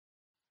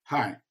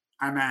Hi,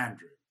 I'm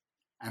Andrew,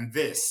 and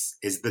this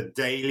is the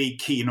Daily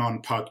Keen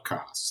On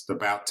podcast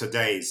about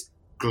today's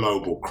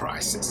global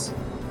crisis.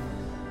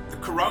 The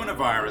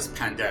coronavirus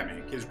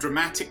pandemic is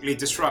dramatically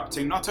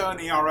disrupting not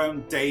only our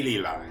own daily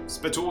lives,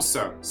 but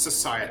also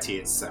society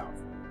itself.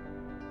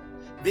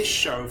 This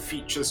show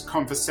features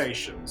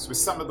conversations with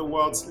some of the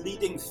world's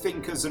leading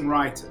thinkers and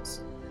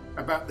writers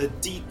about the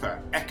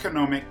deeper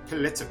economic,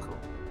 political,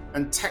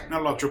 and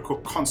technological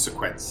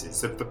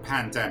consequences of the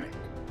pandemic.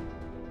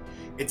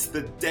 It's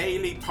the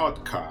daily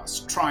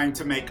podcast trying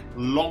to make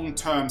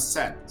long-term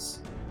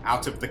sense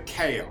out of the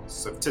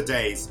chaos of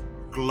today's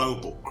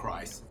global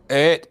crisis.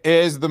 It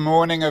is the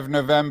morning of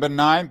November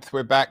 9th.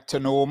 We're back to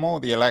normal.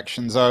 The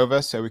election's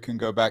over, so we can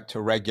go back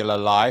to regular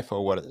life,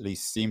 or what at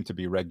least seemed to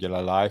be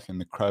regular life in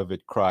the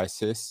COVID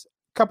crisis.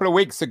 A couple of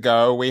weeks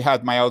ago, we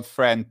had my old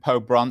friend Po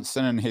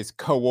Bronson and his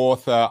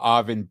co-author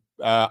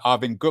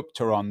Arvind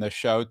Gupta on the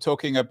show,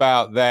 talking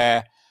about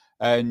their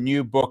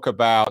new book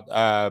about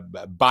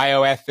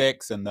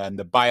bioethics and then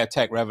the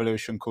biotech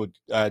revolution called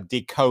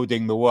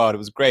Decoding the World. It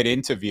was a great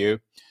interview.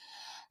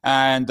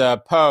 And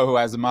Poe, who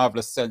has a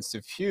marvelous sense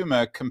of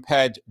humor,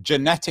 compared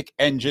genetic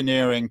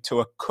engineering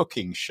to a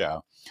cooking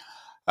show.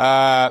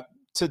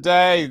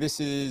 Today, this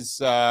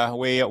is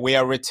we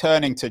are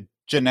returning to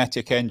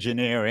genetic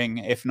engineering,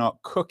 if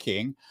not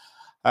cooking.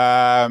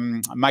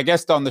 My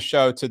guest on the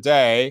show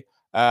today,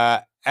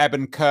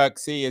 Eben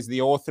Kirksey, is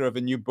the author of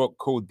a new book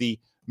called The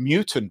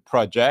Mutant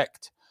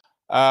Project,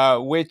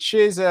 which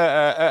is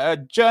a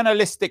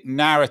journalistic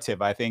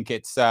narrative. I think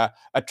it's a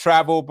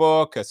travel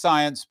book, a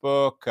science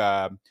book,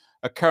 a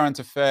current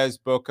affairs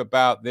book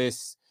about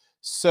this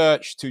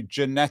search to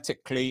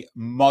genetically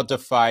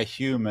modify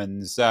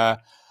humans. The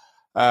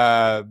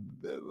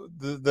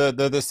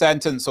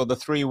sentence or the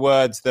three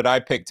words that I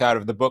picked out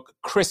of the book: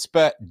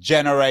 CRISPR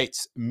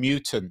generates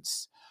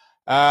mutants.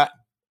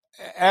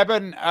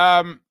 Eben,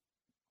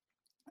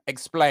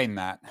 explain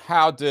that.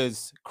 How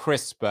does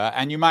CRISPR,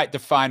 and you might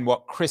define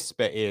what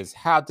CRISPR is,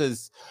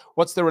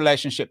 what's the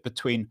relationship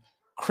between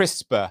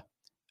CRISPR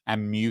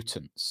and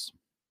mutants?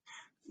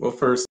 Well,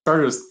 for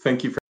starters,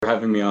 thank you for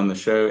having me on the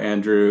show,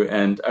 Andrew.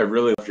 And I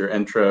really love your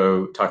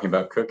intro talking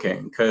about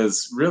cooking,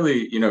 because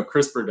really,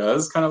 CRISPR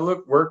does kind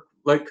of work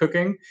like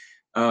cooking.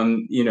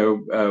 When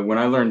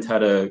I learned how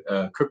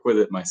to cook with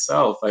it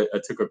myself, I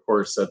took a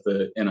course at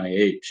the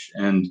NIH,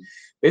 and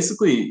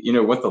basically,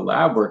 what the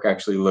lab work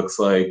actually looks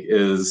like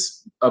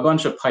is a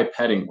bunch of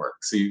pipetting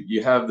work. So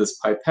you have this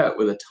pipette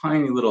with a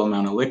tiny little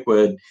amount of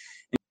liquid, and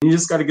you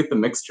just got to get the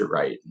mixture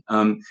right.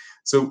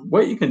 So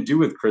what you can do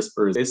with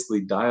CRISPR is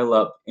basically dial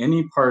up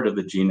any part of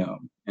the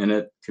genome, and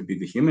it could be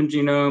the human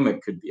genome,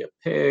 it could be a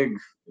pig,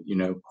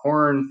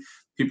 corn.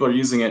 People are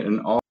using it in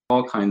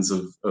all kinds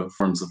of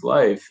forms of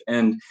life.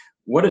 And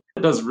what it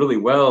does really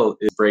well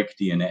is break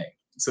DNA.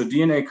 So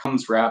DNA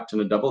comes wrapped in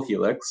a double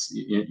helix.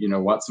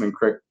 Watson and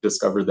Crick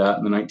discovered that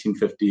in the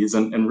 1950s.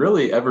 And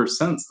really, ever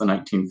since the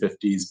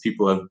 1950s,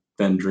 people have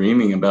been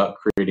dreaming about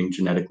creating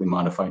genetically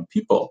modified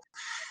people.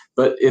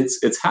 But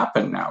it's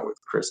happened now with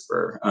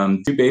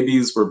CRISPR. Two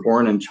babies were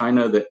born in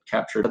China that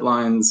captured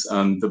headlines.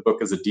 The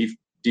book is a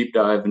deep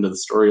dive into the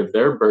story of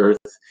their birth.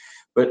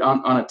 But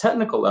on a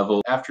technical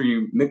level, after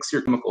you mix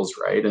your chemicals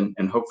right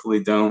and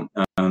hopefully don't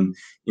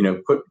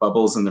put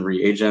bubbles in the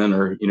reagent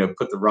or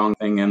put the wrong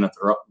thing in at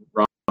the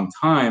wrong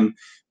time,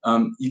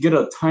 you get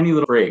a tiny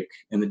little break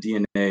in the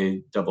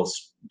DNA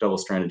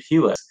double-stranded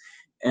helix.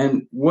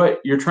 And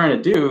what you're trying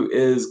to do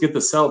is get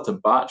the cell to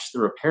botch the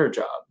repair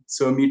job.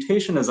 So a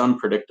mutation is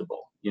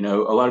unpredictable. A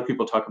lot of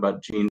people talk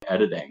about gene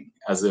editing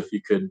as if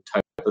you could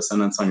type a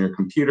sentence on your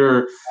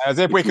computer. As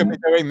if we could be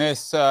doing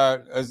this.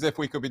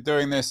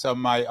 On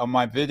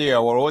my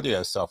video or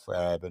audio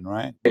software, Eben,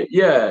 right?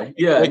 Yeah.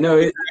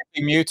 No,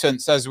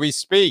 mutants as we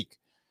speak.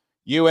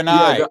 You and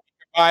I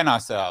combine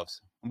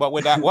ourselves. What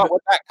would that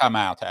come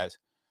out as?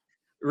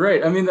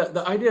 Right. I mean,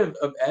 the idea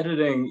of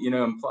editing,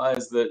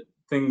 implies that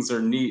things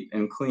are neat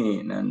and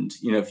clean, and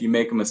if you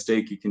make a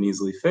mistake, you can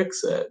easily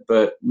fix it.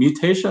 But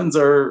mutations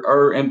are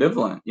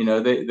ambivalent.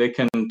 They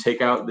can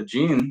take out the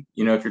gene.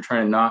 If you're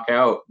trying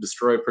to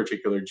destroy a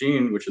particular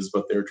gene, which is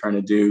what they were trying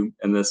to do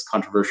in this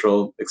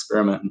controversial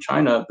experiment in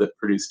China that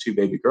produced two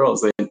baby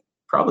girls, they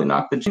probably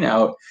knocked the gene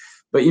out.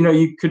 But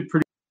you could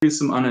produce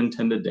some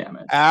unintended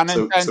damage.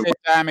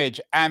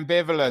 Damage,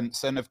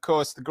 ambivalence, and of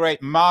course the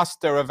great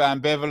master of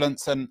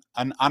ambivalence and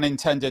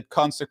unintended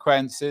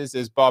consequences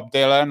is Bob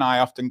Dylan. I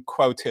often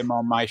quote him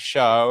on my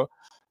show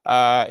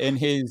in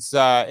his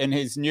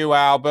new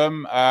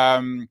album,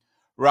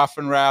 Rough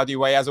and Rowdy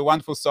Way. He has a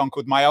wonderful song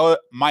called My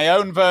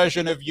Own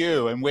Version of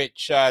You, in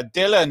which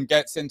Dylan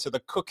gets into the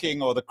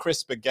cooking or the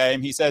CRISPR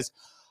game. He says,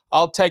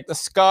 "I'll take the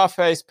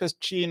Scarface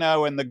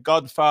Pacino and the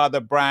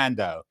Godfather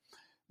Brando,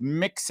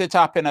 mix it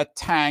up in a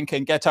tank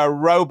and get a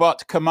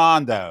robot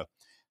commando.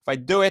 If I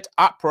do it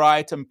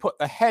upright and put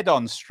the head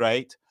on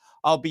straight,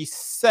 I'll be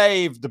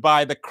saved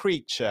by the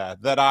creature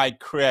that I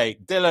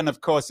create." Dylan,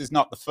 of course, is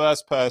not the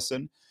first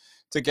person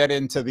to get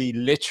into the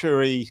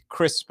literary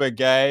CRISPR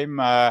game.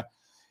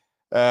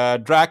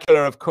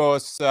 Dracula, of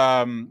course,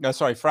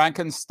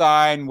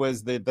 Frankenstein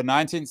was the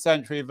 19th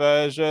century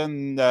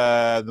version.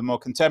 The more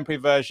contemporary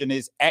version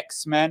is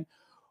X-Men.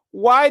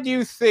 Why do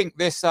you think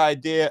this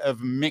idea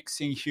of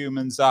mixing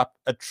humans up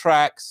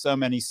attracts so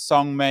many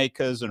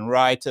songmakers and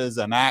writers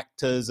and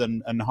actors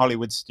and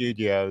Hollywood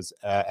studios,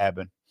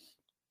 Eben?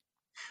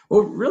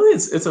 Well, really,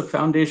 it's a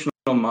foundational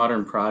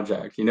modern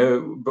project,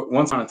 but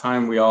once upon a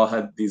time, we all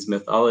had these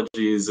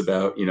mythologies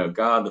about,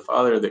 God, the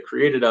Father that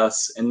created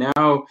us. And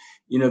now,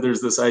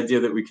 there's this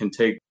idea that we can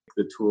take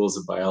the tools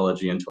of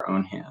biology into our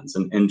own hands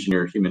and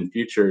engineer human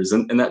futures.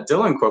 And that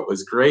Dylan quote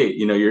was great.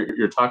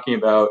 You're talking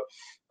about,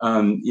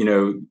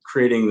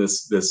 creating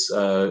this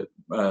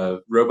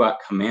robot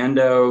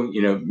commando,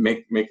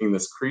 making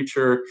this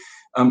creature.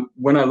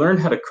 When I learned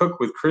how to cook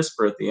with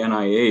CRISPR at the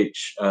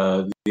NIH,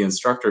 the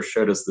instructor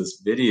showed us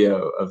this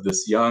video of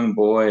this young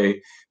boy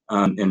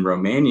in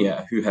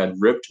Romania who had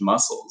ripped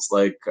muscles,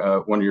 like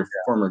one of your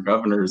former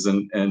governors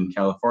in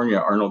California,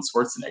 Arnold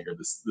Schwarzenegger.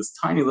 This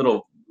tiny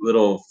little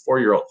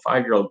 4-year-old,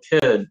 5-year-old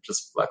kid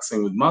just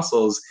flexing with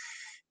muscles.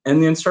 And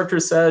the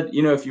instructor said,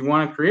 if you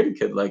want to create a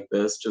kid like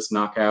this, just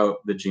knock out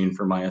the gene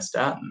for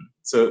myostatin.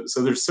 So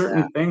there's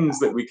certain things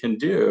that we can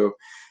do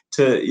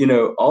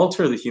to,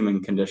 alter the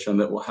human condition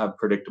that will have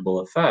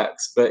predictable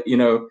effects. But,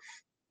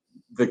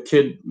 the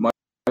kid might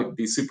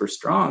be super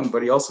strong,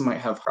 but he also might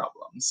have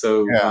problems.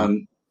 So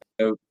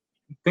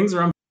things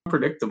are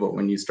unpredictable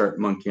when you start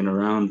monkeying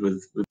around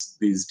with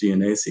these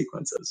DNA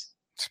sequences.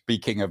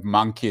 Speaking of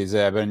monkeys,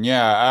 Eben,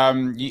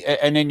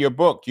 and in your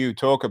book you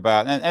talk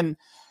about, and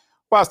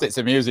whilst it's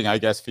amusing, I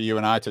guess, for you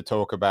and I to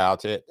talk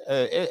about it,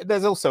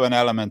 there's also an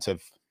element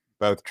of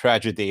both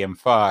tragedy and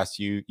farce.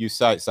 You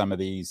cite some of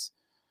these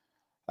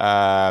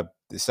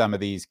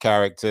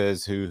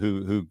characters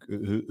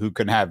who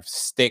can have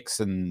sticks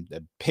and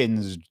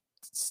pins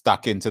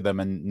stuck into them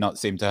and not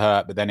seem to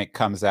hurt, but then it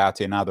comes out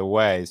in other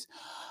ways.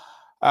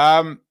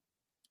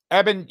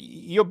 Eben,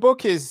 your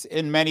book is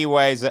in many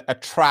ways a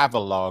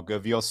travelogue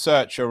of your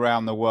search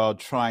around the world,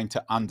 trying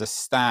to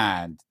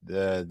understand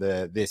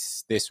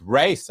this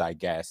race, I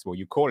guess, or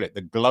you call it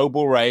the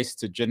global race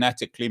to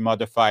genetically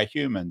modify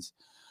humans.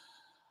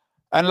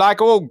 And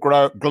like all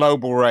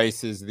global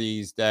races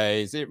these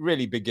days, it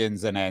really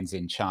begins and ends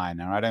in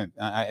China.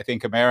 I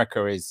think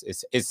America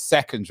is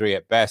secondary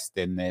at best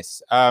in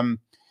this.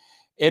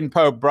 In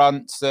Poe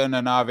Brunson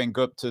and Arvind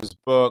Gupta's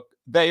book,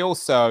 they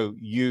also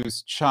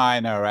use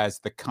China as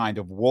the kind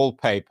of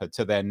wallpaper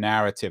to their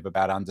narrative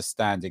about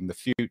understanding the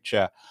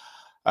future.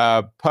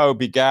 Poe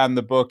began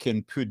the book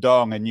in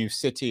Pudong, a new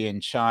city in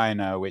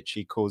China, which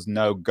he calls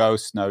no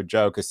ghost, no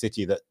joke, a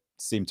city that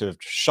seemed to have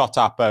shot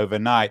up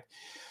overnight.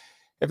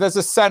 If there's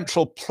a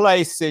central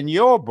place in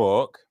your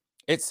book,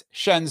 it's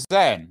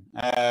Shenzhen,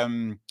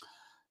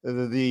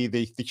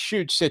 the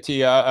huge city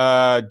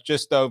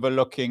just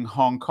overlooking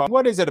Hong Kong.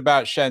 What is it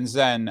about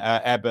Shenzhen,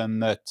 Eben,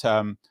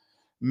 that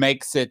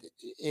makes it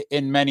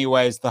in many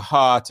ways the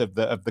heart of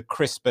the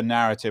CRISPR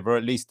narrative, or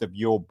at least of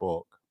your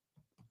book?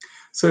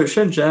 So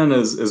Shenzhen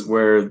is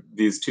where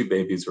these two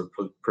babies were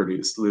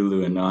produced,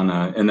 Lulu and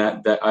Nana. And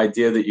that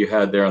idea that you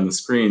had there on the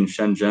screen,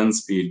 Shenzhen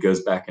speed,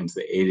 goes back into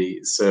the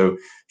 80s. So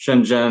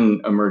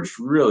Shenzhen emerged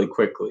really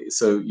quickly.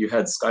 So you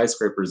had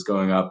skyscrapers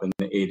going up in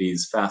the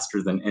 80s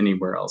faster than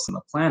anywhere else on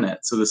the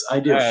planet. So this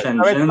idea of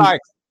Shenzhen... So it's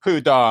like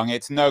Pudong,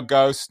 it's no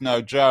ghost,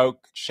 no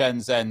joke,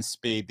 Shenzhen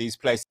speed. These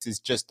places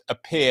just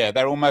appear.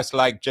 They're almost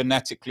like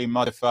genetically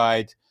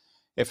modified,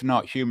 if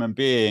not human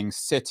beings,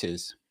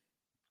 cities.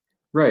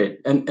 Right,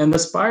 and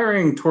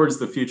aspiring towards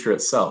the future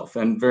itself,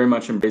 and very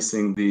much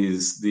embracing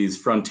these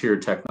frontier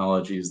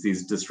technologies,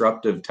 these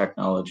disruptive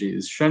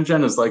technologies.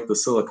 Shenzhen is like the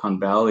Silicon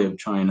Valley of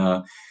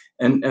China,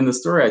 and the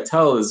story I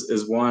tell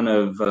is one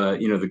of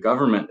the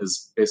government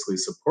is basically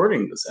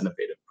supporting this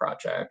innovative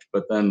project,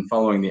 but then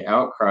following the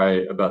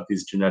outcry about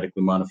these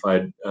genetically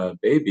modified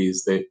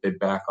babies, they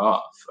back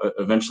off.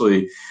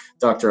 Eventually,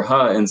 Dr. He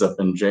ends up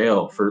in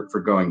jail for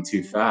going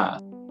too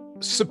fast.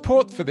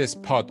 Support for this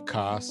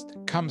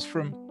podcast comes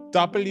from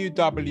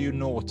W.W.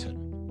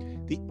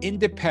 Norton, the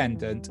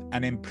independent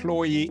and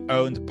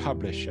employee-owned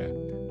publisher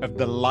of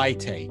The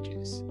Light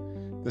Ages,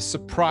 the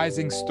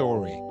surprising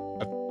story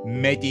of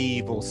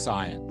medieval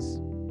science.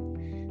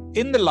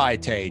 In The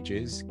Light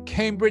Ages,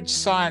 Cambridge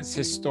science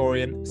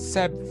historian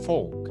Seb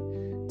Falk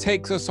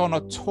takes us on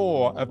a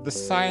tour of the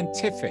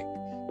scientific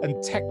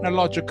and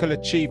technological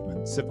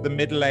achievements of the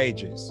Middle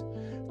Ages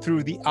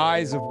through the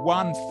eyes of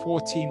one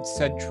 14th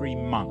century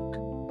monk.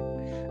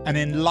 An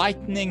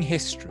enlightening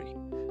history,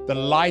 The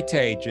Light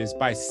Ages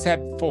by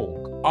Seb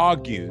Falk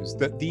argues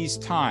that these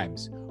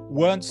times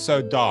weren't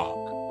so dark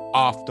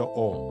after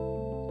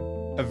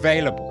all.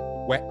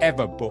 Available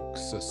wherever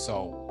books are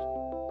sold.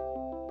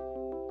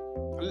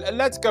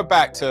 Let's go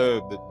back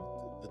to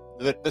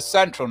the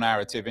central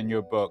narrative in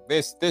your book.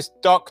 This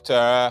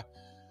doctor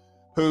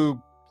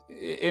who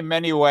in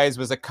many ways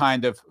was a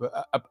kind of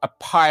a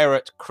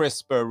pirate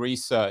CRISPR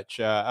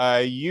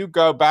researcher. You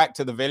go back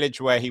to the village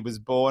where he was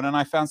born, and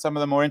I found some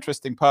of the more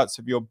interesting parts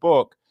of your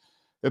book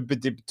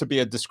to be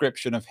a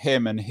description of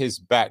him and his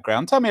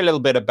background. Tell me a little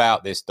bit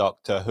about this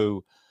doctor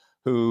who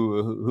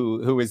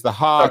is the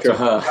heart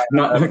Dr. He,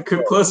 not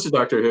close to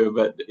Doctor Who,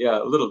 but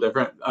yeah, a little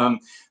different.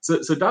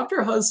 So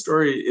Dr. He's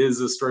story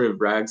is a story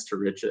of rags to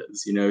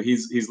riches. You know,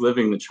 he's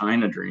living the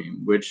China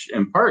dream, which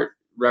in part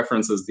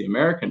references the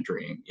American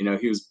dream. You know,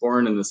 he was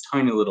born in this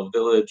tiny little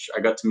village. I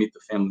got to meet the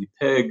family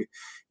pig.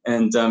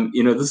 And,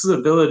 you know, this is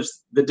a village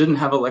that didn't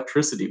have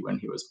electricity when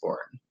he was born.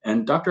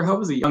 And Dr. He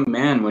was a young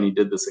man when he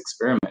did this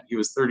experiment. He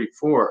was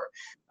 34.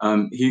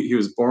 He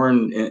was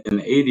born in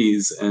the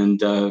 80s,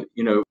 and,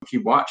 you know, he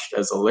watched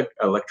as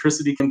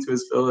electricity came to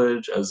his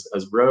village, as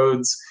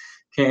roads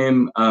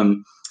came.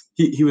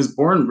 He was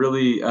born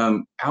really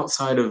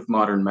outside of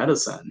modern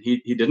medicine.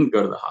 He didn't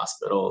go to the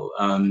hospital.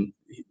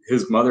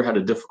 His mother had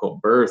a difficult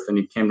birth, and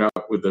he came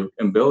out with the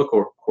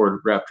umbilical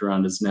cord wrapped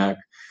around his neck.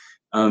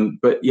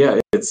 But yeah,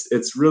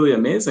 it's really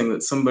amazing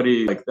that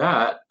somebody like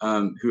that,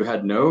 who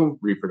had no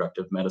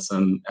reproductive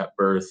medicine at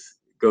birth,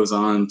 goes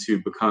on to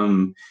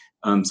become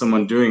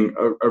someone doing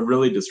a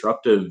really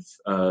disruptive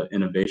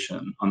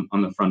innovation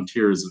on the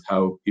frontiers of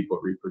how people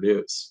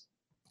reproduce.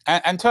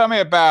 And tell me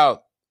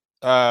about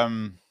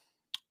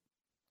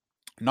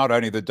not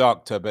only the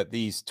doctor, but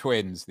these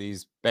twins,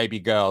 these baby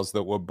girls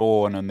that were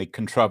born, and the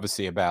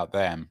controversy about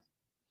them.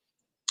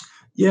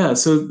 Yeah,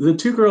 so the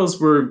two girls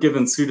were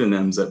given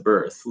pseudonyms at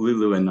birth,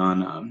 Lulu and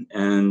Nana.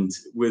 And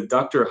with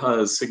Dr.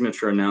 He's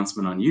signature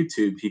announcement on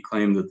YouTube, he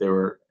claimed that they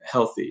were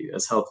healthy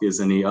as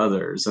any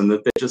others, and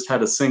that they just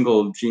had a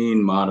single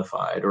gene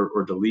modified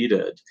or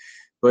deleted.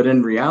 But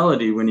in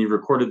reality, when he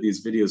recorded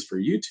these videos for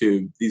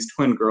YouTube, these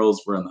twin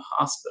girls were in the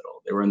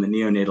hospital. They were in the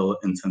neonatal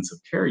intensive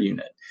care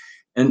unit.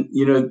 And,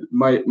 you know,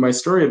 my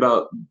story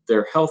about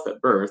their health at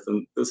birth,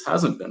 and this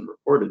hasn't been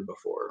reported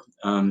before,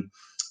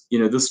 you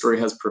know, this story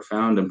has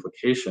profound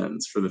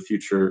implications for the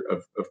future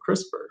of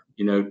CRISPR.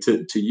 You know,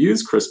 to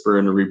use CRISPR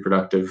in a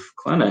reproductive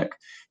clinic,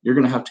 you're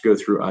going to have to go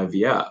through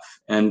IVF.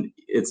 And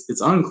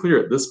it's unclear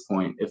at this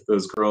point if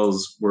those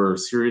girls were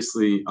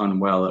seriously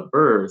unwell at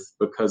birth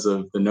because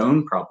of the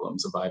known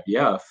problems of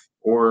IVF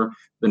or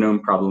the known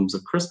problems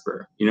of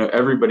CRISPR. You know,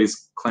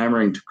 everybody's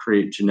clamoring to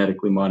create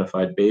genetically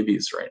modified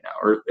babies right now,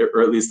 or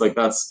at least like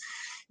that's,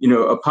 you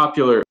know, a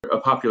popular,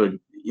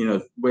 you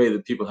know, way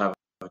that people have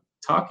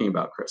talking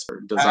about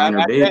CRISPR,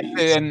 designer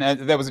babies. And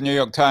there was a New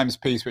York Times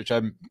piece, which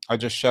I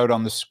just showed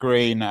on the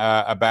screen,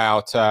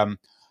 about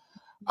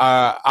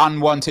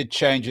unwanted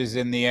changes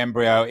in the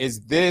embryo. Is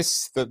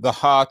this the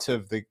heart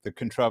of the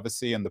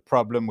controversy and the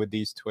problem with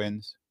these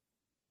twins?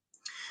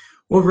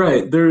 Well,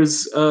 right.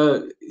 There's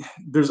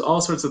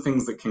all sorts of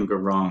things that can go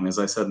wrong, as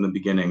I said in the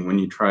beginning, when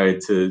you try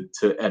to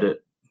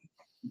edit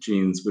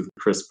genes with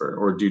CRISPR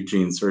or do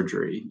gene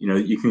surgery. You know,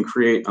 you can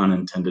create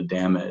unintended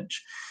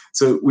damage.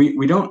 So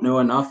we don't know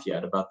enough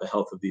yet about the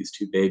health of these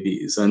two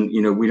babies. And,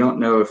 you know, we don't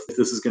know if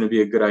this is going to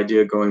be a good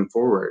idea going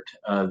forward.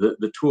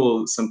 The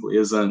tool simply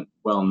isn't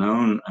well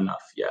known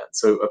enough yet.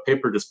 So a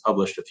paper just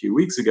published a few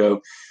weeks ago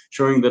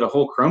showing that a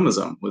whole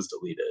chromosome was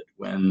deleted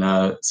when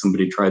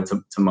somebody tried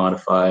to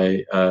modify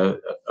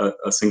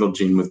a single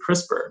gene with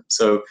CRISPR.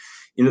 So,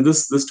 you know,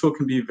 this tool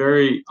can be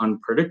very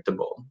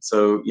unpredictable.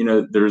 So, you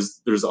know,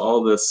 there's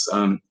all this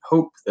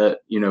hope that,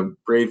 you know,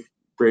 Brave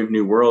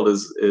New World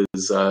is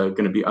going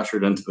to be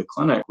ushered into the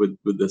clinic with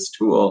this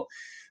tool,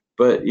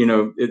 but you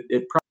know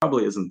it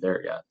probably isn't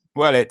there yet.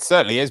 Well, it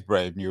certainly is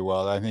Brave New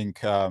World. I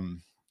think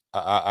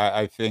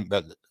I think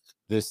that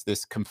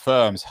this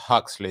confirms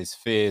Huxley's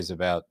fears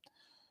about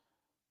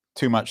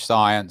too much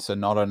science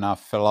and not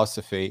enough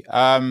philosophy.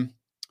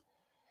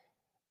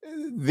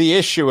 The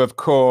issue, of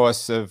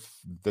course, of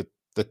the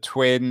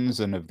twins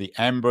and of the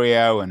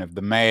embryo and of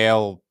the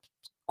male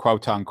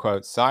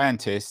quote-unquote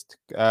scientist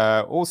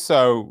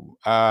also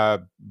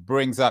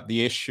brings up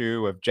the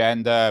issue of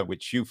gender,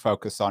 which you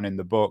focus on in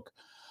the book.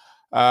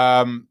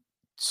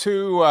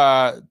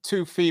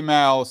 Two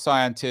female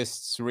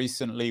scientists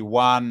recently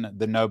won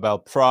the Nobel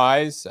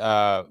Prize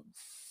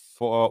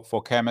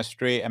for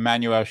chemistry,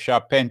 Emmanuelle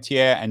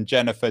Charpentier and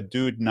Jennifer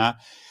Doudna.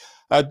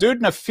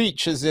 Doudna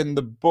features in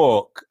the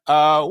book.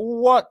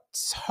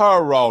 What's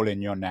her role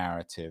in your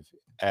narrative,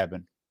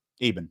 Eben?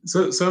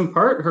 So in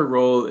part, her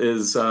role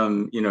is,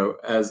 you know,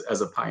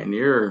 as a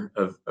pioneer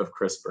of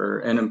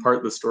CRISPR, and in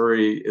part, the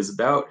story is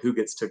about who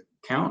gets to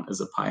count as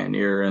a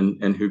pioneer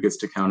and who gets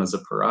to count as a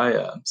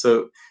pariah.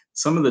 So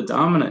some of the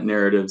dominant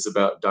narratives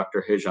about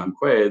Dr. He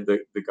Jiankui,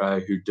 the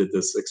guy who did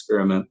this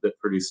experiment that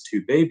produced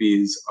two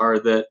babies, are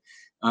that,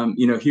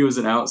 you know, he was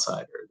an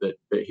outsider, that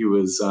he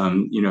was,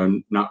 you know,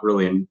 not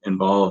really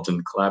involved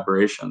in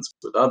collaborations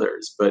with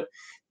others, but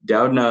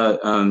Doudna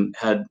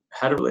had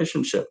a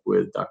relationship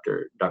with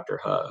Dr.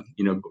 He.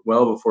 You know,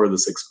 well before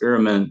this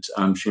experiment,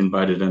 she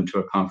invited him to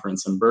a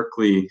conference in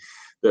Berkeley.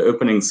 The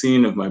opening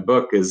scene of my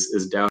book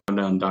is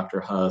Doudna and Dr.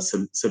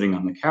 He sitting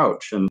on the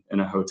couch in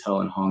a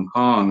hotel in Hong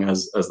Kong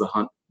as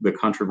the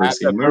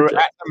controversy emerged.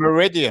 At the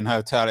Meridian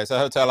Hotel. It's a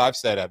hotel I've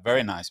stayed at.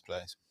 Very nice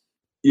place.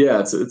 Yeah,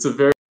 it's a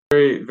very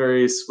very,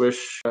 very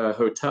swish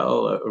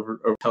hotel over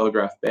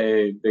Telegraph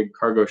Bay, big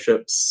cargo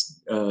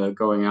ships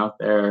going out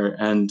there.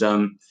 And,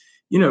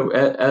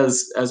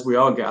 as we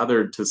all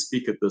gathered to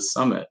speak at this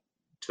summit,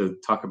 to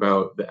talk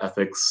about the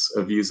ethics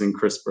of using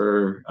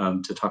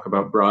CRISPR, to talk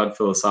about broad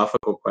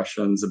philosophical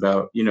questions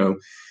about,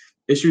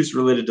 issues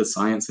related to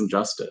science and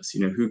justice,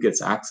 who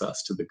gets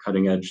access to the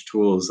cutting edge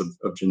tools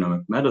of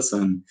genomic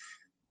medicine,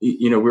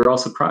 we were all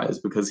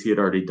surprised because he had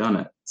already done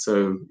it.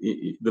 So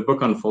the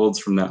book unfolds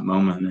from that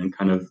moment and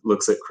kind of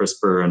looks at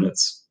CRISPR and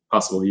its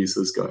possible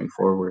uses going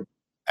forward.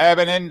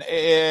 Eben,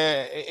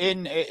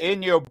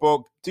 in your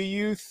book, do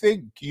you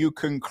think you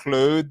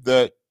conclude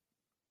that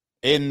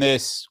in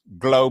this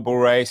global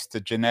race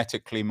to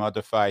genetically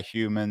modify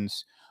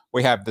humans,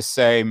 we have the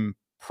same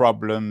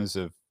problems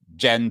of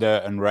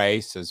gender and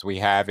race as we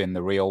have in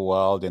the real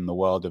world, in the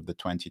world of the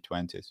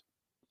 2020s?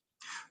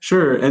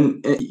 Sure.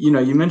 And,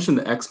 you mentioned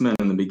the X-Men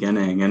in the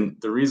beginning, and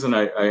the reason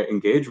I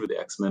engage with the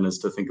X-Men is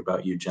to think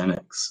about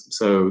eugenics.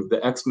 So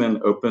the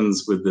X-Men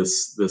opens with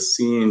this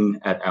scene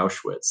at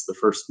Auschwitz, the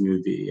first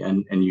movie,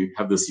 and you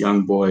have this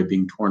young boy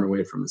being torn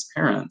away from his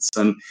parents.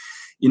 And,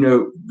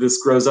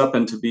 this grows up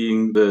into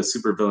being the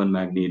supervillain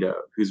Magneto,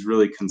 who's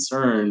really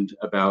concerned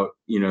about,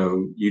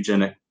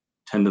 eugenic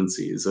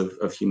tendencies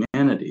of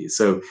humanity.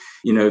 So,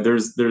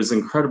 there's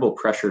incredible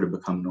pressure to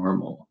become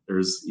normal.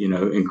 There's,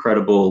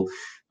 incredible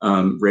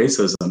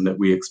racism that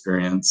we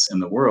experience in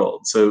the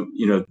world. So,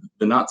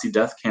 the Nazi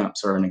death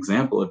camps are an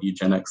example of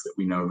eugenics that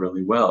we know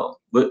really well.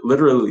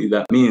 Literally,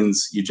 that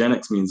means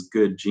eugenics means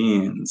good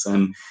genes.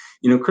 And,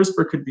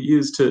 CRISPR could be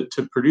used to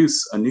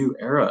produce a new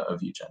era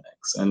of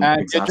eugenics and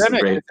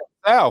exacerbate.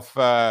 Itself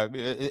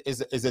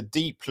is a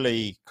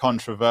deeply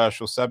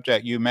controversial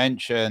subject. You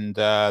mentioned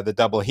the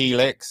double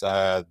helix.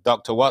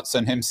 Dr.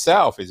 Watson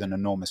himself is an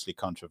enormously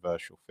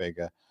controversial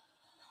figure.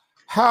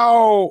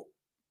 How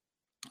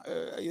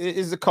it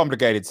is a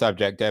complicated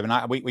subject, Evan.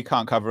 We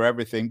can't cover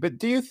everything, but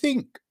do you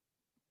think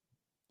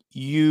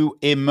you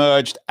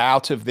emerged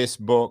out of this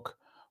book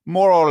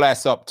more or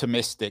less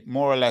optimistic,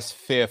 more or less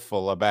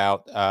fearful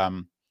about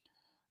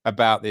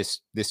this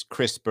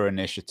CRISPR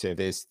initiative,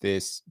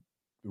 this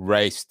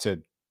race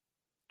to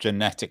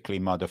genetically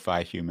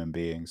modify human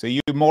beings? Are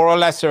you more or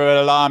less an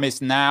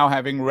alarmist now,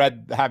 having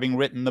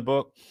written the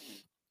book?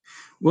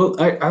 Well,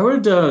 I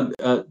would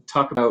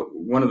talk about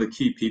one of the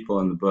key people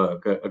in the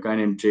book, a guy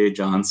named Jay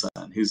Johnson,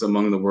 who's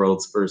among the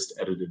world's first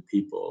edited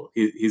people.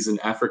 He's an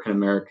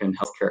African-American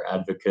healthcare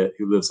advocate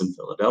who lives in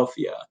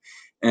Philadelphia.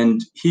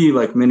 And he,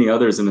 like many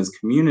others in his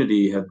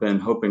community, have been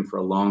hoping for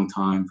a long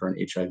time for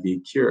an HIV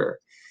cure.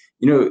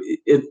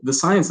 The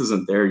science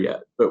isn't there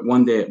yet, but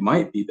one day it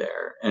might be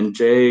there. And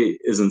Jay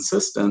is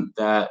insistent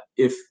that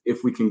if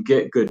we can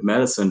get good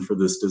medicine for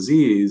this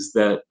disease,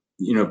 that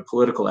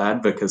political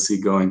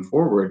advocacy going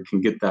forward can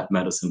get that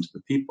medicine to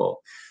the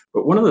people.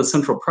 But one of the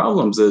central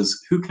problems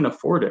is who can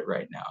afford it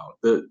right now.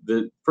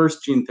 The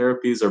first gene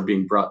therapies are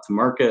being brought to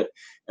market,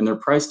 and their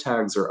price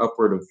tags are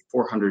upward of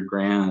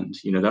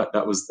 $400,000.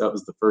 That was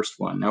the first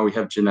one. Now we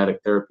have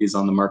genetic therapies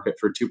on the market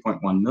for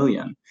 $2.1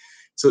 million.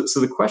 So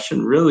the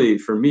question really,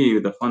 for me,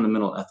 the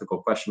fundamental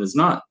ethical question is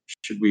not,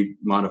 should we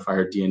modify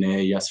our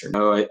DNA, yes or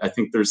no? I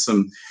think there's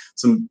some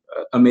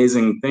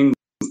amazing things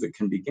that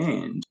can be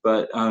gained,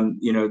 but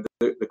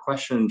the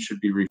question should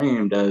be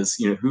reframed as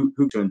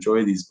who to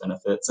enjoy these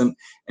benefits, and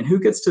who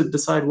gets to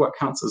decide what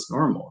counts as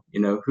normal.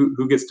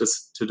 Who gets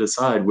to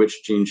decide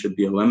which gene should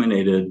be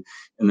eliminated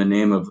in the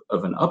name of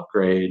an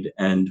upgrade,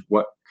 and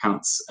what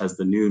counts as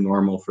the new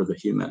normal for the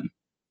human.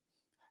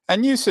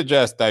 And you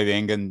suggest, I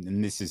think,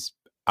 and this is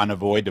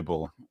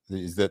unavoidable,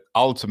 is that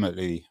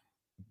ultimately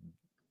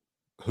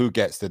who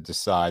gets to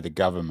decide? The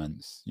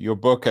governments. Your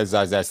book, as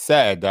I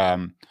said,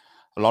 a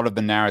lot of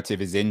the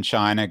narrative is in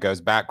China,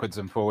 goes backwards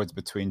and forwards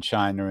between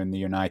China and the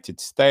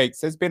United States.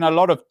 There's been a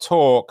lot of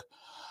talk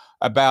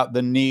about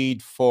the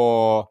need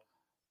for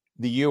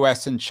the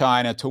US and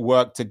China to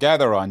work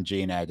together on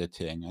gene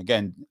editing.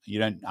 Again, you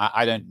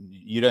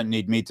don't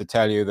need me to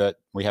tell you that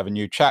we have a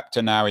new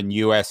chapter now in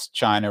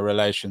US-China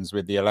relations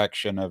with the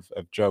election of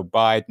Joe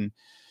Biden.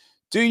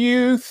 Do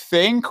you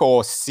think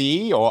or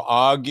see or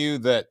argue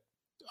that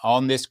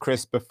on this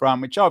CRISPR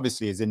front, which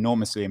obviously is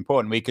enormously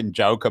important, we can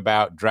joke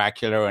about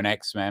Dracula and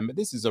X-Men, but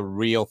this is a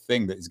real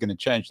thing that is going to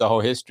change the whole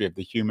history of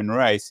the human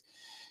race.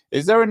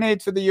 Is there a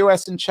need for the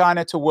US and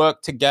China to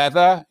work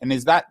together? And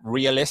is that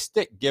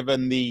realistic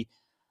given the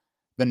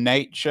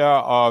nature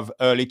of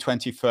early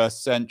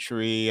 21st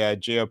century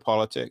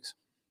geopolitics?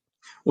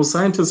 Well,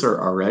 scientists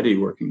are already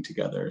working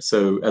together.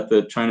 So at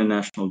the China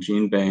National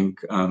Gene Bank,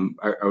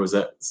 I was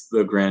at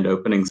the grand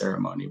opening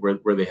ceremony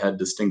where they had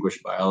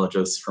distinguished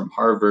biologists from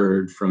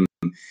Harvard, from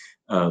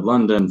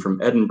London,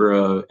 from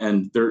Edinburgh,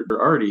 and there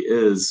already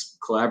is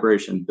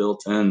collaboration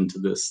built into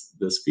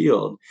this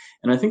field.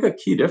 And I think a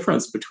key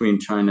difference between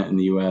China and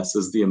the US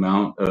is the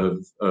amount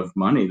of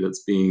money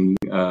that's being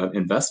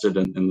invested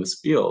in this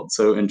field.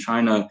 So in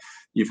China,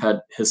 you've had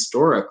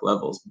historic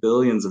levels,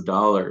 billions of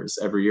dollars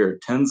every year,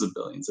 tens of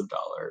billions of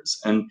dollars.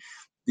 And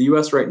the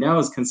US right now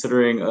is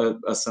considering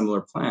a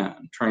similar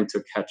plan, trying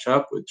to catch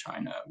up with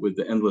China with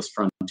the Endless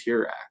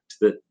Frontier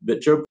Act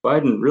that Joe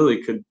Biden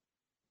really could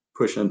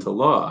push into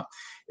law.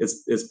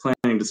 It's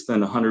planning to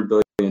spend $100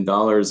 billion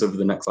over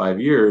the next 5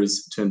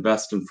 years to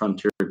invest in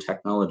frontier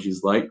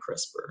technologies like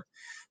CRISPR.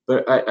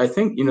 But I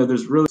think,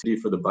 there's really a need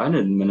for the Biden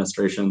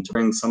administration to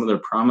bring some of their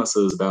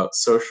promises about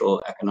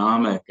social,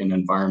 economic, and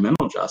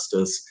environmental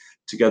justice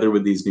together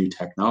with these new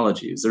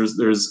technologies.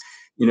 There's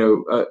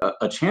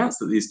a chance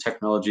that these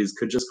technologies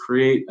could just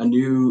create a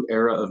new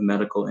era of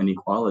medical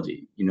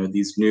inequality,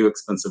 these new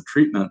expensive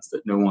treatments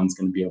that no one's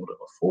going to be able to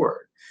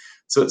afford.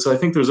 So I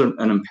think there's an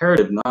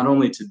imperative not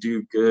only to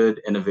do good,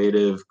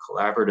 innovative,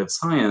 collaborative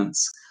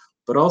science,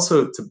 but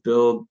also to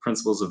build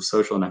principles of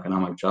social and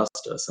economic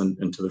justice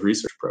into the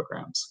research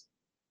programs.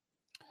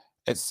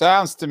 It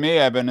sounds to me,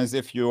 Eben, as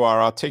if you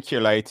are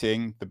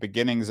articulating the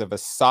beginnings of a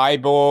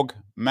cyborg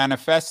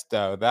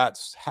manifesto.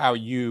 That's how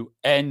you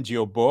end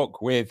your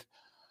book, with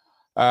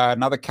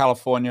another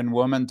Californian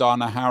woman,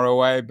 Donna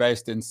Haraway,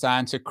 based in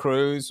Santa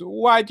Cruz.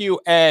 Why do you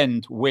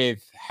end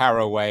with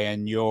Haraway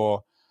and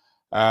your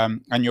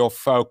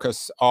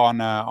focus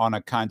on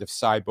a kind of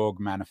cyborg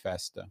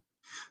manifesto?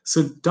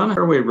 So Donna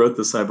Haraway wrote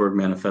the Cyborg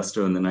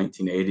Manifesto in the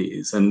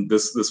 1980s, and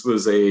this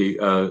was a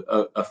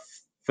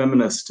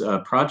feminist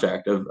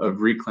project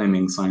of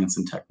reclaiming science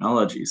and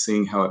technology,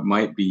 seeing how it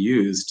might be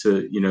used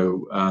to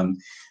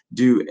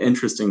do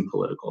interesting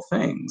political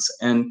things.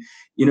 And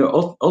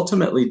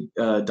ultimately,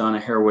 Donna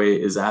Haraway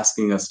is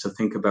asking us to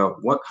think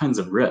about what kinds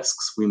of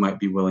risks we might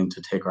be willing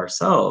to take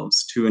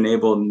ourselves to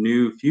enable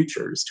new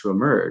futures to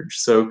emerge.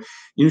 So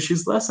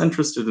she's less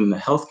interested in the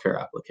healthcare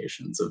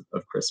applications of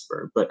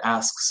CRISPR, but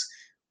asks,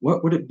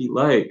 what would it be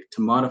like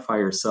to modify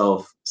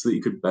yourself so that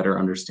you could better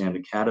understand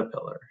a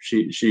caterpillar?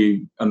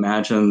 She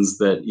imagines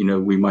that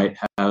we might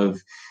have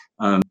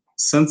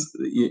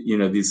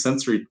these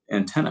sensory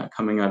antennae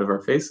coming out of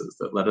our faces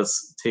that let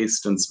us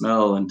taste and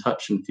smell and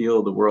touch and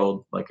feel the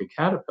world like a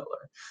caterpillar.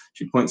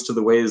 She points to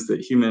the ways that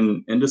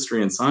human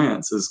industry and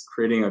science is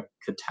creating a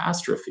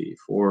catastrophe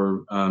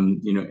for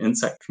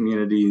insect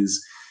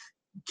communities,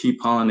 key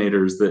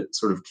pollinators that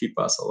sort of keep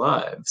us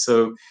alive.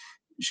 So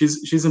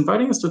she's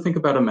inviting us to think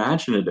about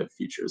imaginative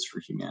futures for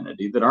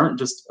humanity that aren't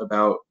just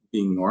about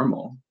being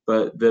normal,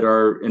 but that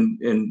are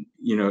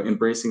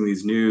embracing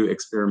these new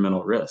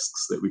experimental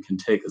risks that we can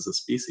take as a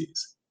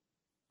species.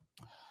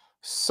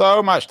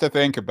 So much to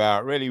think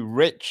about. Really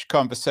rich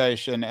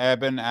conversation,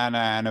 Eben,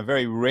 and a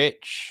very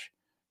rich,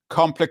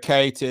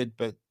 complicated,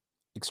 but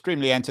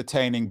extremely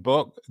entertaining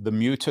book, The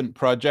Mutant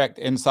Project: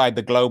 Inside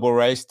the Global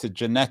Race to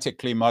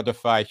Genetically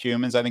Modify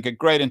Humans. I think a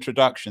great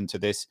introduction to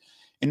this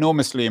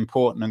enormously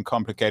important and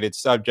complicated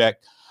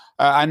subject.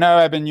 I know,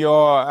 Eben,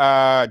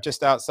 you're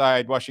just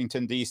outside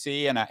Washington,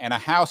 D.C. in a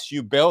house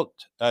you built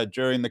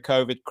during the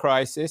COVID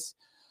crisis.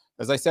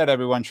 As I said,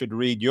 everyone should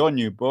read your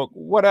new book.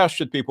 What else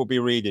should people be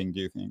reading,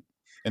 do you think,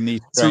 in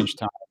these strange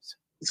times?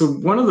 So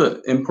one of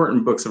the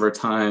important books of our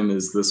time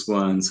is this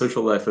one,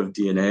 Social Life of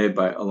DNA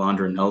by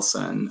Alondra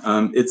Nelson.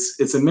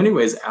 It's in many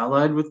ways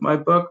allied with my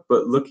book,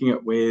 but looking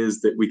at ways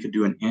that we could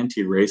do an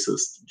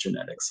anti-racist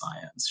genetic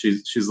science.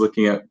 She's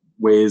looking at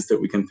ways that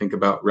we can think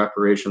about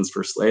reparations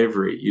for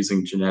slavery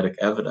using genetic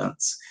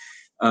evidence.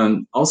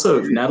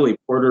 Also, Natalie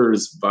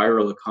Porter's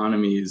Viral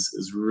Economies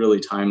is really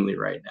timely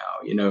right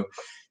now.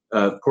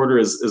 Porter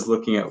is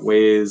looking at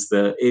ways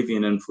that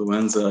avian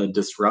influenza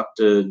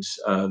disrupted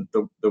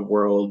the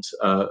world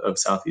of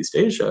Southeast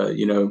Asia,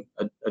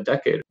 a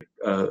decade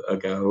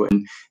ago,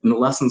 and the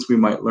lessons we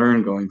might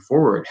learn going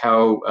forward,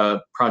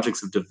 how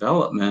projects of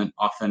development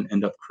often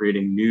end up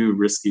creating new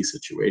risky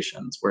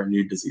situations where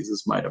new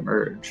diseases might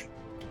emerge.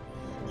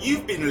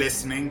 You've been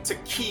listening to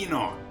Keen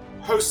On,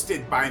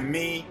 hosted by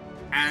me,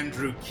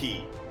 Andrew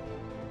Keen.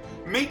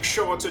 Make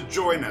sure to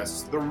join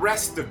us the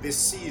rest of this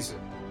season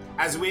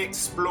as we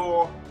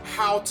explore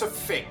how to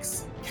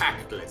fix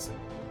capitalism.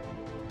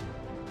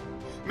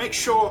 Make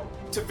sure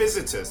to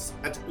visit us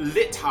at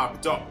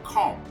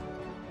lithub.com,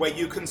 where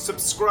you can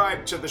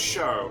subscribe to the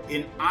show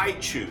in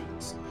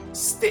iTunes,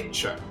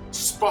 Stitcher,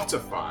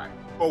 Spotify,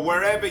 or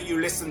wherever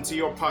you listen to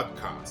your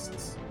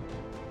podcasts.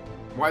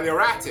 While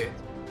you're at it,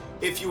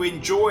 if you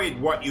enjoyed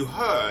what you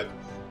heard,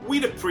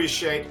 we'd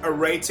appreciate a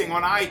rating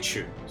on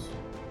iTunes.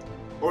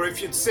 Or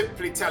if you'd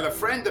simply tell a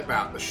friend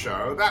about the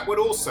show, that would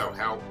also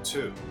help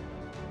too.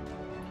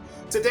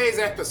 Today's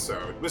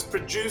episode was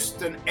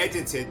produced and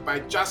edited by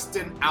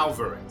Justin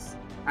Alvarez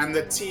and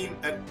the team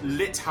at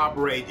LitHub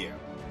Radio.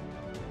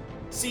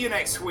 See you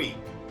next week,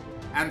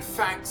 and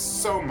thanks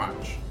so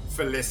much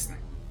for listening.